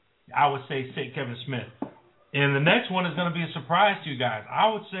anyway. I would say sit Kevin Smith. And the next one is going to be a surprise to you guys. I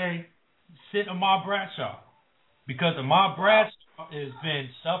would say sit Ahmad Bradshaw, because Ahmad Bradshaw has been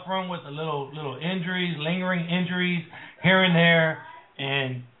suffering with a little injuries, lingering injuries here and there,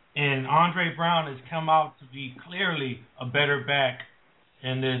 and Andre Brown has come out to be clearly a better back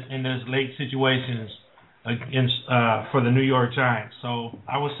in those late situations against for the New York Giants. So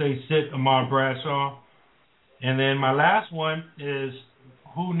I would say sit Ahmad Bradshaw. And then my last one is,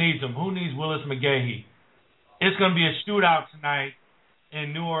 who needs him? Who needs Willis McGahee? It's going to be a shootout tonight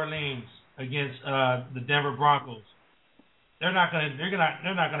in New Orleans against the Denver Broncos. They're not going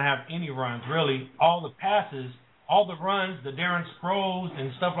to have any runs really. All the passes, all the runs, the Darren Sproles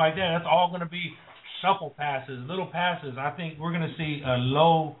and stuff like that, that's all going to be shuffle passes, little passes. I think we're going to see a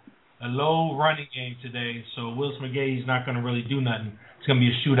low running game today. So Willis McGahee's not going to really do nothing. It's going to be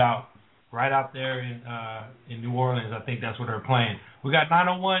a shootout right out there in New Orleans. I think that's what they're playing. We got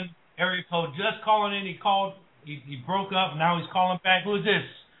 901 area code just calling in. He broke up. Now he's calling back. Who is this?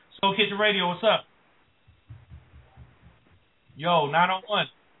 Soul Kitchen Radio. What's up? Yo, 901.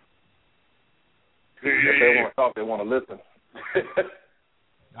 If they want to talk, they want to listen.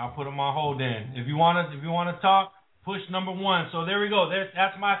 I'll put them on hold then. If you want to talk, push number 1. So there we go.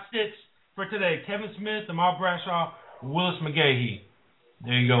 That's my sits for today. Kevin Smith, Ahmad Bradshaw, Willis McGahee.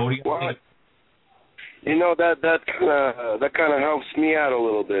 There you go. What do you think? You know, that kind of helps me out a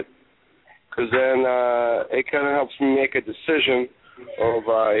little bit, because then it kind of helps me make a decision of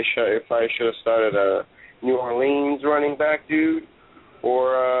if I should have started a New Orleans running back dude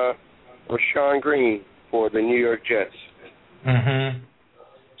or Sean Green for the New York Jets. Mm-hmm.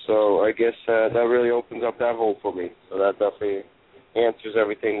 So I guess that really opens up that hole for me. So that definitely answers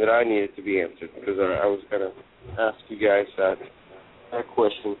everything that I needed to be answered, because I was going to ask you guys that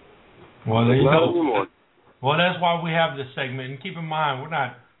question. Well, there you go. Well, that's why we have this segment. And keep in mind, we're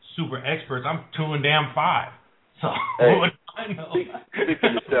not super experts. I'm 2 and damn 5. So hey, what do I know? Speak for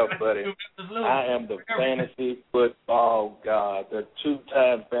yourself, buddy. I am the fantasy football god, the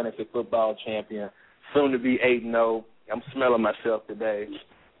 2-time fantasy football champion, soon to be 8-0. I'm smelling myself today. It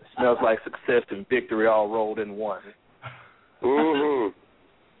smells like success and victory all rolled in one. Mm-hmm.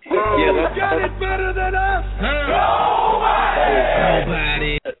 You got it better than us.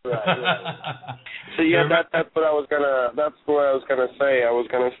 Nobody. That's right. So yeah, that's what I was gonna say. I was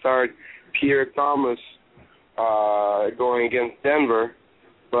gonna start Pierre Thomas going against Denver,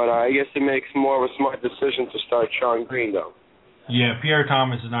 but I guess it makes more of a smart decision to start Sean Green though. Yeah, Pierre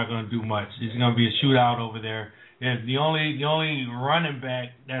Thomas is not going to do much. It's going to be a shootout over there. And the only running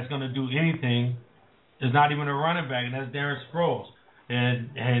back that's going to do anything is not even a running back, and that's Darren Sproles.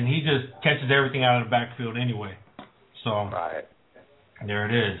 And he just catches everything out of the backfield anyway. So right. There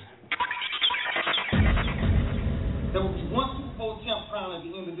it is. There will be one Super Bowl champ crown at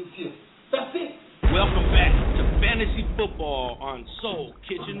the end of this year. That's it. Welcome back to Fantasy Football on Soul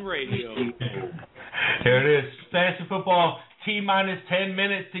Kitchen Radio. There it is. Fantasy Football, T-minus 10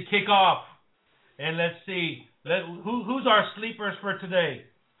 minutes to kick off. And let's see. Who's our sleepers for today?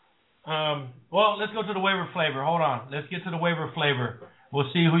 Well, let's go to the waiver flavor. Hold on. Let's get to the waiver flavor. We'll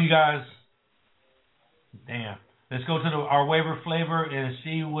see who you guys... Damn. Let's go to our waiver flavor and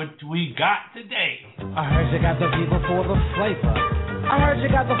see what we got today. I heard you got the people for the flavor. I heard you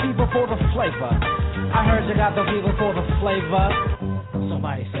got the people for the flavor. I heard you got the people for the flavor.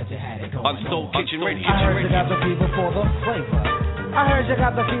 Somebody said you had it going on Soul Kitchen Radio. I heard you got the people for the flavor. I heard you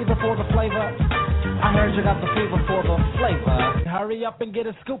got the people for the flavor. I heard you got the people for the flavor. Hurry up and get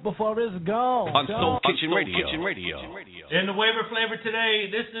a scoop before it's gone. On Soul Kitchen Radio. In the waiver flavor today,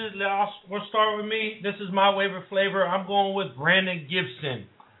 we'll start with me. This is my waiver flavor. I'm going with Brandon Gibson.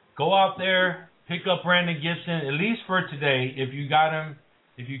 Go out there, pick up Brandon Gibson, at least for today. If you got him,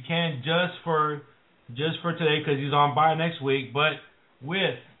 if you can, just for today, because he's on bye next week. But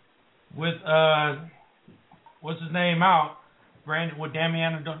with what's his name out, with Danny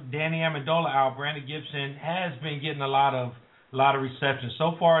Amendola out, Brandon Gibson has been getting a lot of receptions.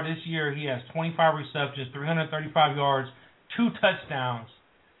 So far this year, he has 25 receptions, 335 yards, 2 touchdowns,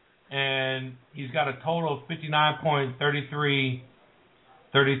 and he's got a total of 59.33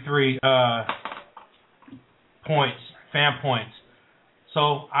 points, fan points.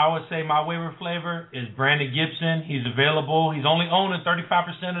 So I would say my waiver flavor is Brandon Gibson. He's available. He's only owned in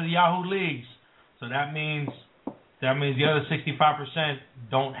 35% of the Yahoo leagues. So that means the other 65%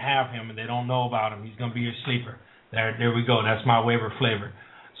 don't have him and they don't know about him. He's going to be your sleeper. There we go. That's my waiver flavor.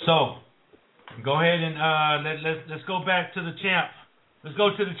 So go ahead and let's go back to the champ. Let's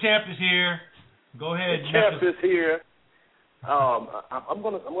go to the champ is here. Go ahead. The champ is here. I'm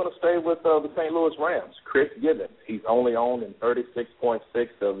gonna stay with the St. Louis Rams. Chris Givens. He's only owned in 36.6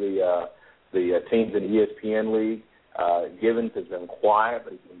 of the teams in the ESPN league. Givens has been quiet,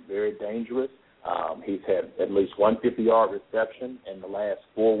 but he's been very dangerous. He's had at least 150-yard reception in the last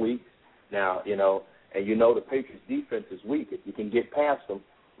 4 weeks. Now, and the Patriots' defense is weak. If you can get past them,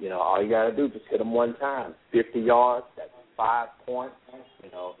 all you got to do is just hit them one time. 50 yards, that's 5 points.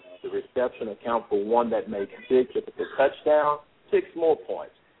 The reception account for one that makes 6. If it's a touchdown, 6 more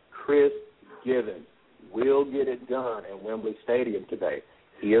points. Chris Givens will get it done in Wembley Stadium today.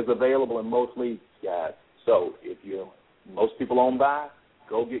 He is available in most leagues, guys. So if most people on by,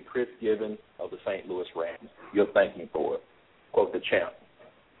 go get Chris Givens of the St. Louis Rams. You'll thank me for it. Quote the champ.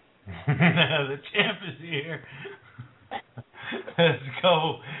 The champ is here. Let's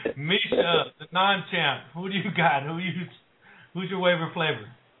go. Misha, the non-champ. Who do you got? Who's your waiver flavor?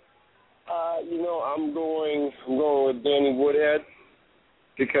 I'm going with Danny Woodhead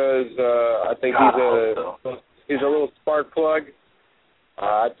because I think he's a little spark plug.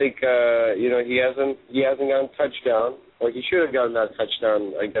 I think he hasn't gotten a touchdown, or he should have gotten that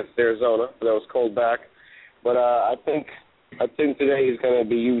touchdown against Arizona, but that was called back. But I think today he's going to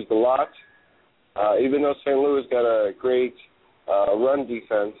be used a lot. Even though St. Louis got a great run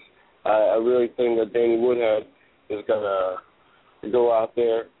defense, I really think that Danny Woodhead is going to go out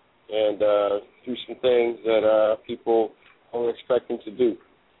there and do some things that people don't expect him to do,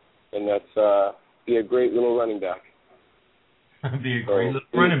 and that's be a great little running back. Be a great little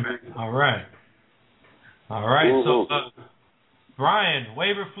running back. All right. So, Brian,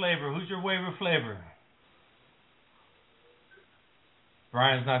 waiver flavor. Who's your waiver flavor?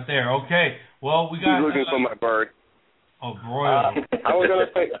 Brian's not there. Okay. Well, we got. He's looking for my bird. Oh, Broyle. I was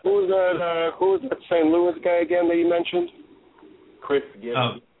gonna say, who's that St. Louis guy again that you mentioned? Chris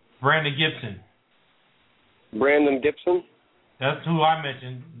Gibson. Brandon Gibson. Brandon Gibson? That's who I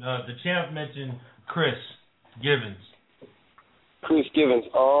mentioned. The champ mentioned Chris Givens. Chris Givens.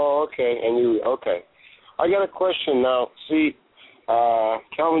 Oh, okay. Okay. I got a question now. See,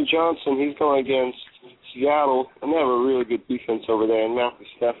 Calvin Johnson, he's going against Seattle, and they have a really good defense over there, and Matthew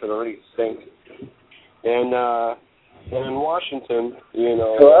Stafford already stinks. And in Washington, in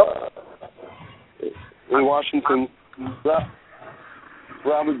Washington,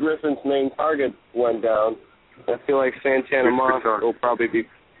 Robert Griffin's main target went down. I feel like Santana Moss will probably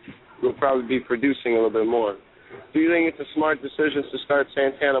be producing a little bit more. Do you think it's a smart decision to start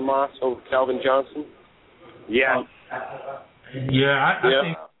Santana Moss over Calvin Johnson? Yeah.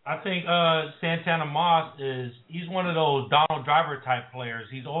 I think Santana Moss he's one of those Donald Driver type players.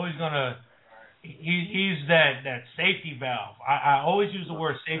 He's always he's that safety valve. I always use the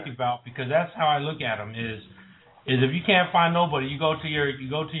word safety valve because that's how I look at him is if you can't find nobody, you go to your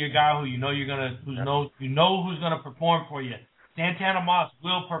guy who who's gonna perform for you. Santana Moss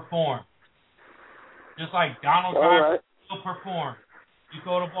will perform. Just like Donald Driver will perform. You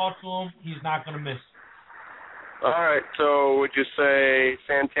go the ball to him, he's not gonna miss. All right, so would you say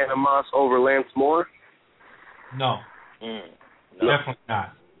Santana Moss over Lance Moore? No. Definitely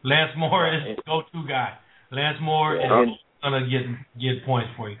not. Lance Moore is the go-to guy. Lance Moore is going to get points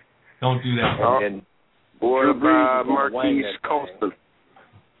for you. Don't do that. What about Marquise Colston?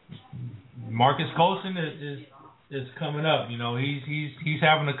 Marcus Colston is coming up. He's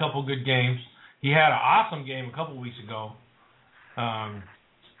having a couple good games. He had an awesome game a couple weeks ago. From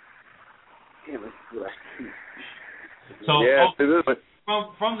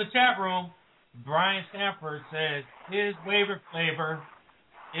the chat room, Brian Stanford says his waiver flavor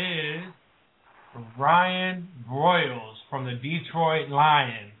is Ryan Broyles from the Detroit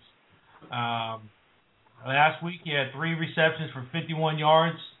Lions. Last week he had 3 receptions for 51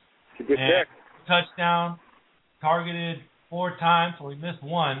 yards and touchdown, targeted 4 times, so he missed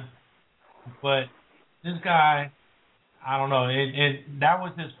 1. But this guy, I don't know, and that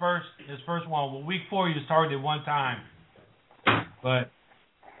was his first one. Well, week 4 he was targeted 1 time, but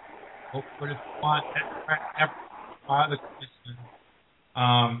for this one,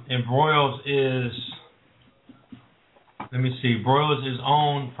 and Broyles is, let me see, Broyles is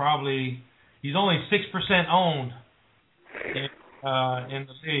owned probably, he's only 6% owned in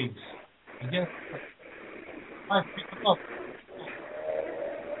the leagues. I guess I pick him up.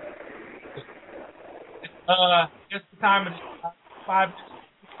 It's the time of 5 minutes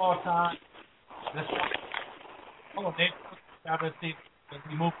football time.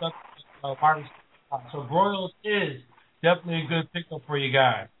 They moved up to wide receiver. So Broyles is definitely a good pickup for you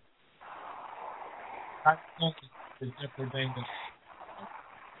guys. I think it's definitely been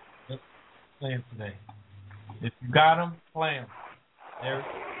good. Play him today. If you got him, play him.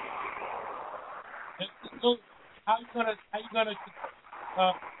 So, How you gonna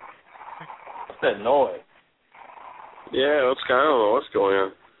What's that noise? Yeah, I don't know what's going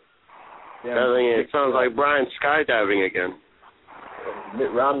on. It sounds like Brian skydiving again.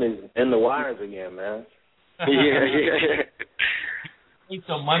 Mitt Romney's in the wires again, man. yeah.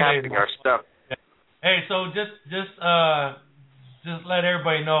 Until Monday. Capping our stuff. Hey, so just let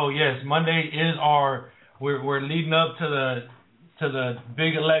everybody know. Yes, Monday is we're leading up to the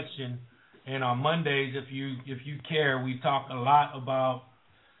big election, and on Mondays, if you care, we talk a lot about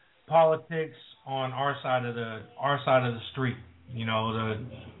politics on our side of the street. You know,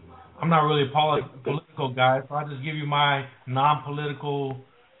 I'm not really a political guy, so I just give you my non-political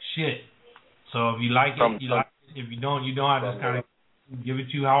shit. So if you like it, you like it. If you don't, you don't. I just kind of give it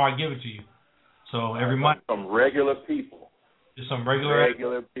to you how I give it to you. So every month, from regular people, just some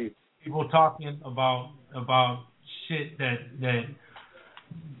regular people talking about shit that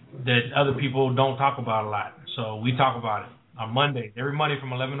other people don't talk about a lot. So we talk about it on Monday, every Monday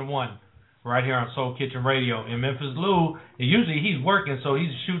from 11 to 1, right here on Soul Kitchen Radio. In Memphis Lou, usually he's working, so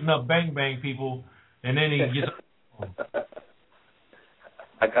he's shooting up bang bang people, and then he gets.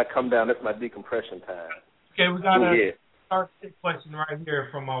 I come down. That's my decompression time. Okay, we got a start question right here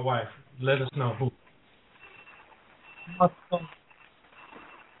from my wife. Let us know who.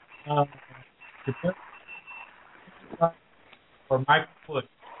 Or Michael Bush.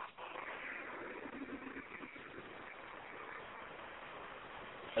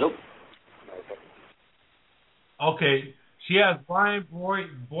 Nope. Okay, she has Brian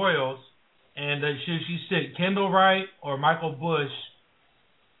Broyles, and she said Kendall Wright or Michael Bush,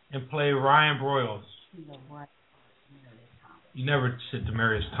 and play Ryan Broyles. You never said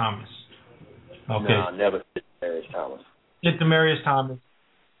Demaryius Thomas. Okay. No, I never said Demaryius Thomas. Hit Demaryius Thomas.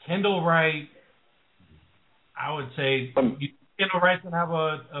 Kendall Wright, I would say Kendall Wright's going to have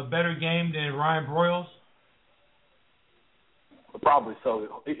a better game than Ryan Broyles. Probably so.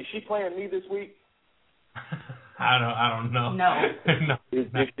 Is she playing me this week? I don't know. No. No.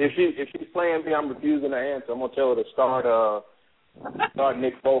 If she's playing me, I'm refusing to answer. I'm gonna tell her to start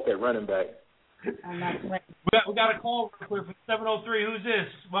Nick Folk at running back. I'm not playing. We got a call real quick from 703. Who's this?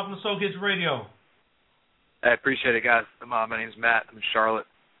 Welcome to Soul Kids Radio. I appreciate it, guys. My name's Matt. I'm in Charlotte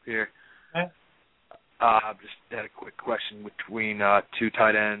here. I just had a quick question between two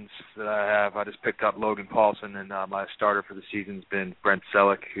tight ends that I have. I just picked up Logan Paulson, and my starter for the season's been Brent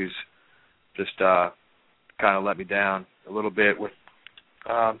Selleck, who's just kind of let me down a little bit with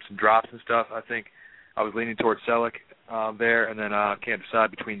some drops and stuff. I think I was leaning towards Selleck there, and then I can't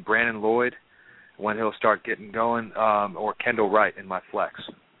decide between Brandon Lloyd, when he'll start getting going, or Kendall Wright in my flex.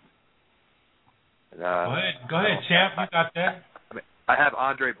 Go ahead, champ. You got that. I have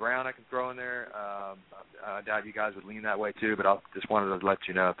Andre Brown I can throw in there. I doubt you guys would lean that way too, but I just wanted to let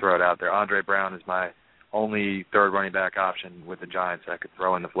you know, throw it out there. Andre Brown is my only third running back option with the Giants. I could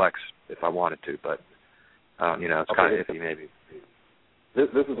throw in the flex if I wanted to, but it's kind of iffy maybe. This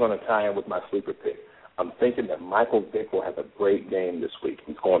is going to tie in with my sleeper pick. I'm thinking that Michael Vick will have a great game this week.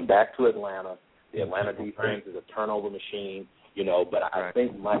 He's going back to Atlanta. The Atlanta defense is a turnover machine, but I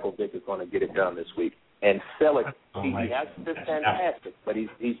think Michael Vick is going to get it done this week. And Selleck, he hasn't been fantastic, but he's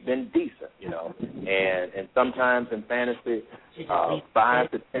been decent, And sometimes in fantasy,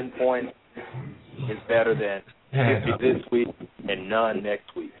 5 to 10 points is better than 50 this week and none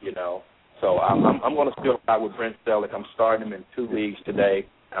next week, So I'm going to still ride with Brent Selleck. I'm starting him in 2 leagues today.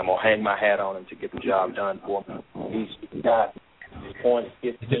 I'm going to hang my hat on him to get the job done for me. He's got points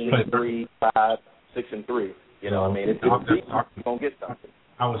 15, 3, 5, 6, and 3. It's deep. You're going to get something.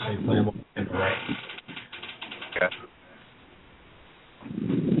 I would say play him on the right. Okay.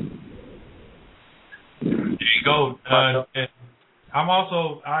 There you go. I'm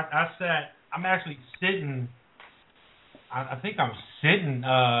actually sitting. I think I'm sitting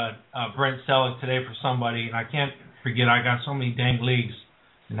Brent Selleck today for somebody, and I can't forget I got so many dang leagues,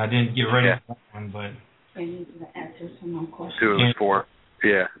 and I didn't get ready for that one. But I need the answers to my question. 2 of 4.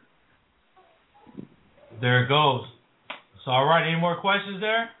 Yeah. There it goes. So all right, any more questions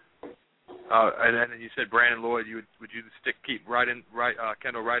there? And then you said Brandon Lloyd. Would you keep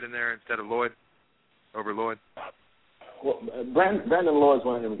Kendall Wright in there instead of Lloyd over Lloyd? Well, Brandon Lloyd's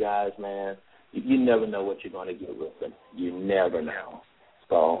one of them guys, man. You never know what you're going to get with him. You never know.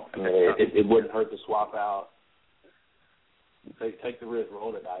 So it wouldn't hurt to swap out. Take the risk,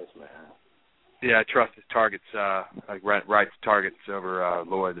 roll the dice, man. Yeah, I trust his targets, like Wright's targets over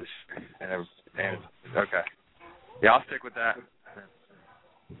Lloyd. Okay. Yeah, I'll stick with that.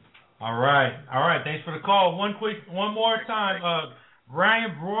 All right. Thanks for the call. One more time.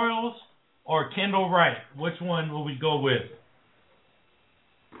 Ryan Broyles or Kendall Wright? Which one will we go with?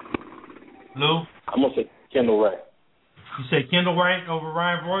 Lou? I'm gonna say Kendall Wright. You say Kendall Wright over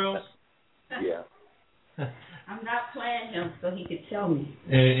Ryan Broyles? Yeah. I'm not playing him so he could tell me.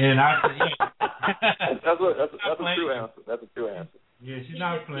 And I said, yeah. That's a true answer. That's a true answer. Yeah, she's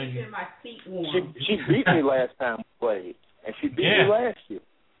not playing you. My feet warm. She beat me last time we played, and she beat me last year.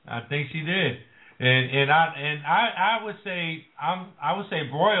 I think she did. And I would say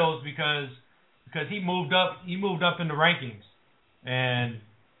Broyles because he moved up in the rankings, and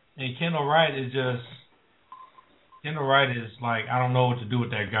Kendall Wright is like, I don't know what to do with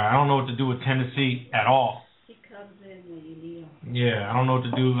that guy. I don't know what to do with Tennessee at all. He comes in when you need him. Yeah, I don't know what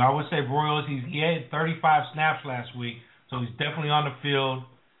to do. I would say Broyles, he had 35 snaps last week, so he's definitely on the field.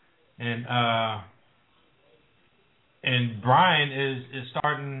 And Brian is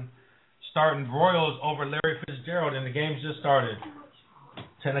starting Broyles over Larry Fitzgerald, and the game's just started.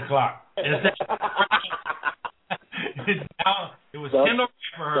 10 o'clock. It was Kendall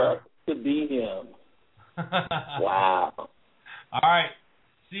for her. To be him. Wow. All right.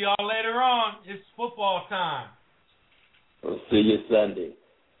 See y'all later on. It's football time. We'll see you Sunday.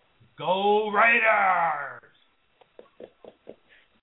 Go Raiders!